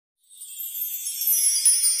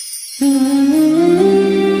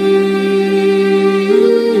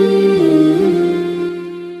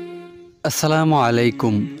আসসালামু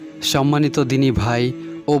আলাইকুম সম্মানিত দিনী ভাই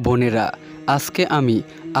ও বোনেরা, আজকে আমি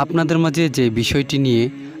আপনাদের মাঝে যে বিষয়টি নিয়ে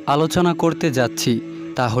আলোচনা করতে যাচ্ছি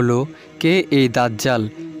তা হলো কে এই দাজ্জাল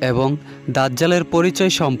এবং দাজ্জালের পরিচয়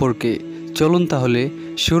সম্পর্কে। চলুন তাহলে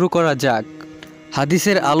শুরু করা যাক।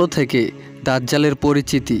 হাদিসের আলো থেকে দাজ্জালের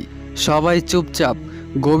পরিচিতি। সবাই চুপচাপ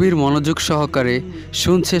গভীর মনোযোগ সহকারে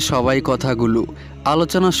শুনছে সবাই কথাগুলো।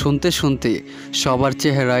 আলোচনা শুনতে শুনতে সবার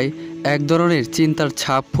চেহারায় এক ধরনের চিন্তার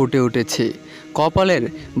ছাপ ফুটে উঠেছে। কপালের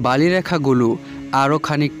বালিরেখাগুলো আরও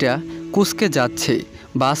খানিকটা কুঁচকে যাচ্ছে,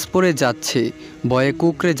 বাস পড়ে যাচ্ছে, ভয়ে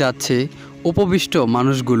কুঁকড়ে যাচ্ছে উপবিষ্ট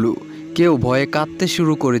মানুষগুলো। কেউ ভয়ে কাঁদতে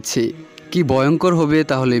শুরু করেছে। কি ভয়ঙ্কর হবে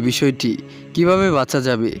তাহলে বিষয়টি? কিভাবে বাঁচা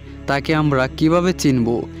যাবে? তাকে আমরা কিভাবে চিনব?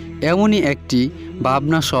 এমনই একটি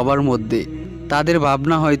ভাবনা সবার মধ্যে। তাদের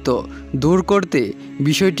ভাবনা হয়তো দূর করতে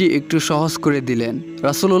বিষয়টি একটু সহজ করে দিলেন।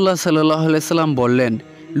 রাসূলুল্লাহ সাল্লাল্লাহু আলাইহি সাল্লাম বললেন,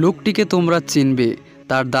 লোকটিকে তোমরা চিনবে,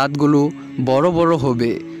 তার দাঁতগুলো বড় বড়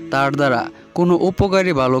হবে, তার দ্বারা কোনো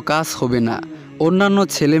উপকারী ভালো কাজ হবে না। অন্যান্য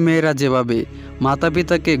ছেলেমেয়েরা যেভাবে মাতা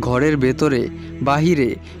পিতাকে ঘরের ভেতরে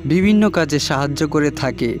বাহিরে বিভিন্ন কাজে সাহায্য করে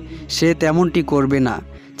থাকে, সে তেমনটি করবে না।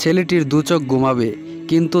 ছেলেটির দুচোখ ঘুমাবে,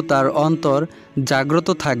 কিন্তু তার অন্তর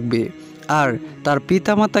জাগ্রত থাকবে। আর তার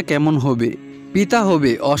পিতামাতা কেমন হবে? পিতা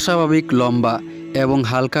হবে অস্বাভাবিক লম্বা এবং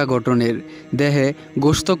হালকা গঠনের, দেহে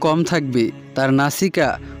গোশত কম থাকবে। তার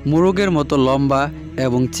নাসিকা মোরগের মতো লম্বা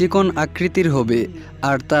এবং চিকন আকৃতির হবে।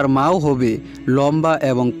 আর তার মাও হবে লম্বা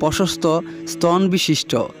এবং প্রশস্ত স্তন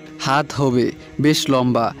বিশিষ্ট। হাত হবে বেশ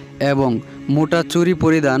লম্বা এবং মোটা চুড়ি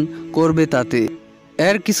পরিধান করবে তাতে।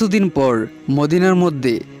 এর কিছুদিন পর মদিনার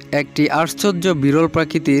মধ্যে একটি আশ্চর্য বিরল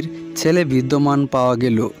প্রকৃতির ছেলে বিদ্যমান পাওয়া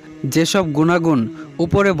গেল। যেসব গুণাগুণ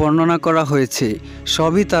উপরে বর্ণনা করা হয়েছে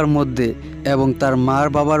সবই তার মধ্যে এবং তার মার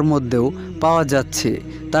বাবার মধ্যেও পাওয়া যাচ্ছে।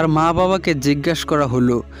 তার মা বাবাকে জিজ্ঞাসা করা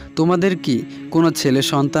হলো, তোমাদের কি কোনো ছেলে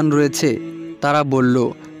সন্তান রয়েছে? তারা বলল,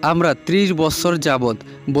 আমরা 30 বছর যাবৎ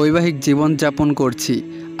বৈবাহিক জীবন যাপন করছি,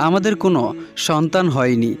 আমাদের কোনো সন্তান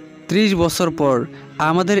হয়নি। 30 বছর পর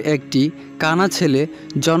আমাদের একটি কানা ছেলে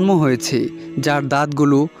জন্ম হয়েছে, যার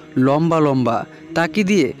দাঁতগুলো লম্বা লম্বা, তাকে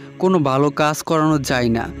দিয়ে কোনো ভালো কাজ করানো যায়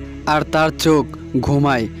না। আর তার চোখ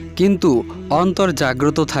ঘুমায় কিন্তু অন্তর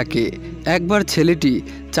জাগ্রত থাকে। একবার ছেলেটি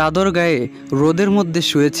চাদর গায়ে রোদের মধ্যে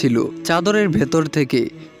শুয়েছিল। চাদরের ভেতর থেকে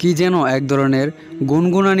কি যেন এক ধরনের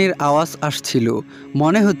গুনগুনানির আওয়াজ আসছিল।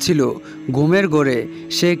 মনে হচ্ছিল ঘুমের ঘোরে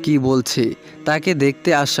সে কি বলছে। তাকে দেখতে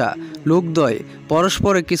আসা লোকদ্বয়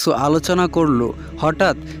পরস্পরে কিছু আলোচনা করলো।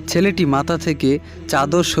 হঠাৎ ছেলেটি মাথা থেকে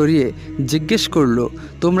চাদর সরিয়ে জিজ্ঞেস করলো,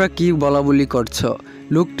 তোমরা কি বলাবলি করছ?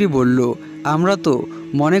 লোকটি বলল, আমরা তো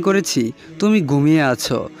মনে করেছি তুমি ঘুমিয়ে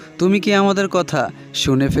আছো। তুমি কি আমাদের কথা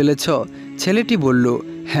শুনে ফেলেছ? ছেলেটি বলল,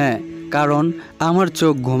 হ্যাঁ, কারণ আমার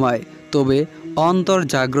চোখ ঘুমায়, তবে অন্তর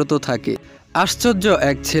জাগ্রত থাকে। আশ্চর্য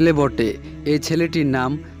এক ছেলে বটে। এই ছেলেটির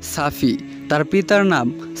নাম সাফি, তার পিতার নাম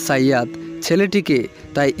সাইয়াদ। ছেলেটিকে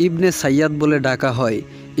তাই ইবনে সাইয়াদ বলে ডাকা হয়।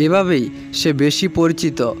 এভাবেই সে বেশি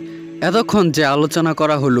পরিচিত। এতক্ষণ যে আলোচনা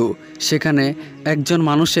করা হলো সেখানে একজন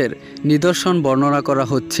মানুষের নিদর্শন বর্ণনা করা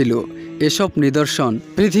হচ্ছিল। এসব নিদর্শন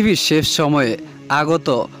পৃথিবীর শেষ সময়ে আগত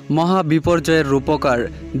মহা বিপর্যয়ের রূপকার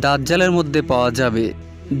দাজ্জালের মধ্যে পাওয়া যাবে,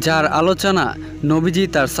 যার আলোচনা নবীজি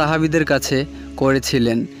তার সাহাবীদের কাছে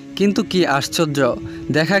করেছিলেন। কিন্তু কি আশ্চর্য,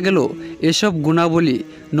 দেখা গেল এসব গুণাবলী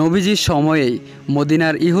নবীজির সময়েই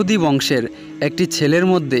মদিনার ইহুদি বংশের একটি ছেলের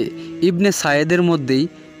মধ্যে, ইবনে সায়েদের মধ্যেই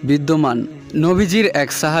বিদ্যমান। নবীজির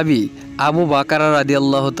এক সাহাবী আবু বাকারা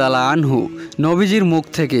রাদিয়াল্লাহু তাআলা আনহু নবীজির মুখ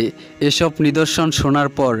থেকে এসব নিদর্শন শোনার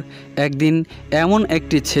পর একদিন এমন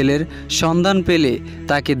একটি ছেলের সন্ধান পেলে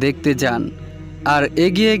তাকে দেখতে যান। আর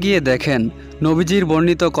এগিয়ে গিয়ে দেখেন নবীজির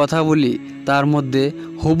বর্ণিত কথাগুলি তার মধ্যে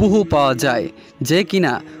হুবহু পাওয়া যায়, যে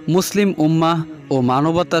কিনা মুসলিম উম্মাহ ও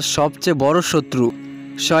মানবতার সবচেয়ে বড় শত্রু,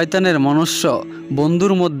 শয়তানের মনুষ্য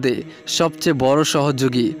বন্ধুর মধ্যে সবচেয়ে বড়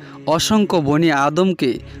সহযোগী, অসংখ্য বনি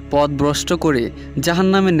আদমকে পথভ্রষ্ট করে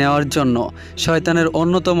জাহান্নামে নেওয়ার জন্য শয়তানের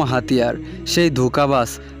অন্যতম হাতিয়ার, সেই ধোঁকাবাজ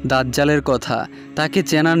দাজ্জালের কথা। তাকে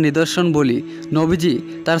চেনার নিদর্শন বলি নবীজি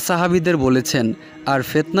তার সাহাবীদের বলেছেন, আর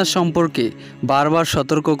ফিতনা সম্পর্কে বারবার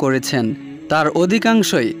সতর্ক করেছেন। তার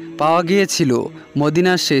অধিকাংশই পাওয়া গিয়েছিল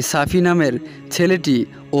মদিনার সেই সাফি নামের ছেলেটি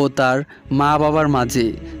ও তার মা বাবার মাঝে।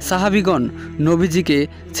 সাহাবীগণ নবীজিকে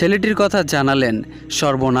ছেলেটির কথা জানালেন।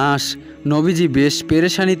 সর্বনাশ! নবীজি বেশ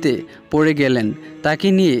পেরেশানিতে পড়ে গেলেন। তাকে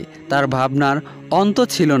নিয়ে তার ভাবনার অন্ত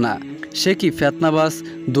ছিল না। সে কি ফিতনাবাজ,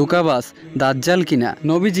 ধোঁকাবাজ, দাজ্জাল কিনা?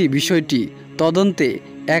 নবীজি বিষয়টি তদন্তে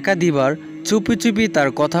একাধিকবার চুপি চুপি তার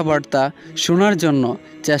কথাবার্তা শোনার জন্য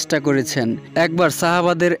চেষ্টা করেছেন। একবার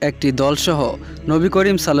সাহাবাদের একটি দলসহ নবী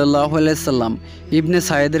করিম সাল্লাল্লাহু আলাইহি সাল্লাম ইবনে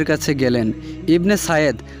সায়েদের কাছে গেলেন। ইবনে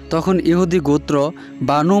সায়েদ তখন ইহুদি গোত্র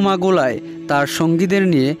বানু মাগুলায় তার সঙ্গীদের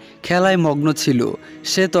নিয়ে খেলায় মগ্ন ছিল।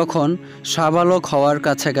 সে তখন সাবালক হওয়ার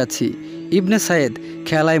কাছাকাছি। ইবনে সায়েদ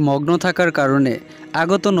খেলায় মগ্ন থাকার কারণে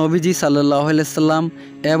আগত নবীজি সাল্লাল্লাহু আলাইহি সাল্লাম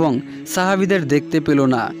এবং সাহাবীদের দেখতে পেল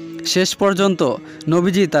না। শেষ পর্যন্ত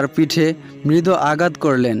নবীজি তার পিঠে মৃদু আঘাত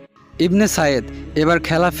করলেন। ইবনে সায়েদ এবার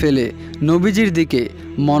খেলা ফেলে নবীজির দিকে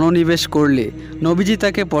মনোনিবেশ করলে নবীজি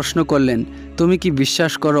তাকে প্রশ্ন করলেন, তুমি কি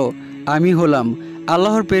বিশ্বাস করো আমি হলাম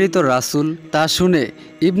আল্লাহর প্রেরিত রাসূল? তা শুনে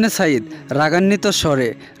ইবনে সাইদ রাগান্বিত স্বরে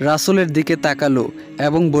রাসূলের দিকে তাকালো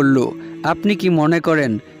এবং বলল, আপনি কি মনে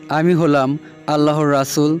করেন আমি হলাম আল্লাহর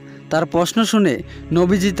রাসূল? তার প্রশ্ন শুনে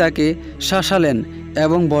নবীজি তাকে শাসালেন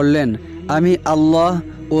এবং বললেন, আমি আল্লাহ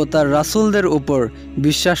ও তার রাসূলদের উপর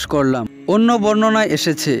বিশ্বাস করলাম। অন্য বর্ণনায়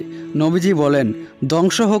এসেছে নবীজি বলেন,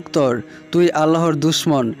 ধ্বংস হোক তোর, তুই আল্লাহর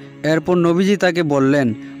দুশমন। এরপর নবীজি তাকে বললেন,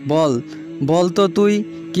 বল তো তুই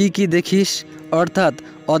কি দেখিস, অর্থাৎ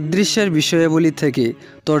অদৃশ্যের বিষয়াবলী থেকে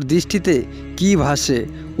তোর দৃষ্টিতে কি ভাসে?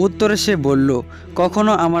 উত্তরে সে বলল,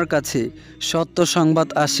 কখনো আমার কাছে সত্য সংবাদ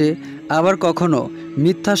আসে, আবার কখনো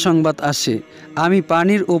মিথ্যা সংবাদ আসে। আমি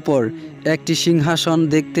পানির উপর একটি সিংহাসন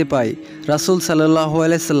দেখতে পাই। রাসূল সাল্লাল্লাহু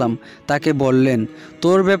আলাইহি সাল্লাম তাকে বললেন,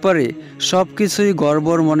 তোর ব্যাপারে সব কিছুই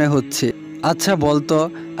গড়বড় মনে হচ্ছে। আচ্ছা বলতো,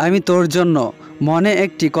 আমি তোর জন্য মনে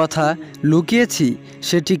একটি কথা লুকিয়েছি,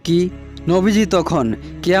 সেটি কি? নবীজি তখন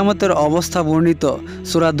কিয়ামতের অবস্থা বর্ণিত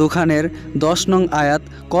সূরা দুখানের 10 নং আয়াত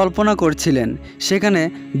কল্পনা করছিলেন। সেখানে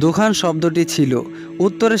দুখান শব্দটি ছিল।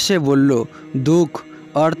 উত্তরে সে বলল, দুঃখ,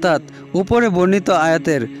 অর্থাৎ উপরে বর্ণিত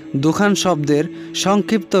আয়াতের দুখান শব্দের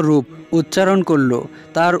সংক্ষিপ্ত রূপ উচ্চারণ করল।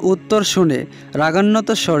 তার উত্তর শুনে রাগান্বিত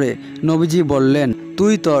স্বরে নবীজি বললেন,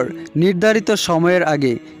 তুই তোর নির্ধারিত সময়ের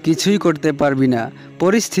আগে কিছুই করতে পারবি না।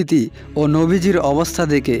 পরিস্থিতি ও নবীজির অবস্থা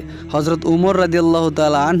দেখে হযরত উমর রাদিয়াল্লাহু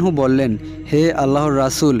তাআলা আনহু বললেন, হে আল্লাহর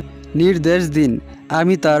রাসূল, নির্দেশ দিন,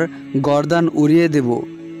 আমি তার গর্দান উড়িয়ে দেব।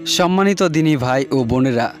 সম্মানিত দিনী ভাই ও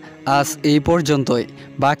বোনেরা, আজ এই পর্যন্তই।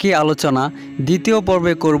 বাকি আলোচনা দ্বিতীয়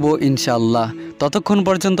পর্বে করব ইনশাআল্লাহ। ততক্ষণ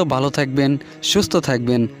পর্যন্ত ভালো থাকবেন, সুস্থ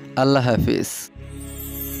থাকবেন। আল্লাহ হাফিজ।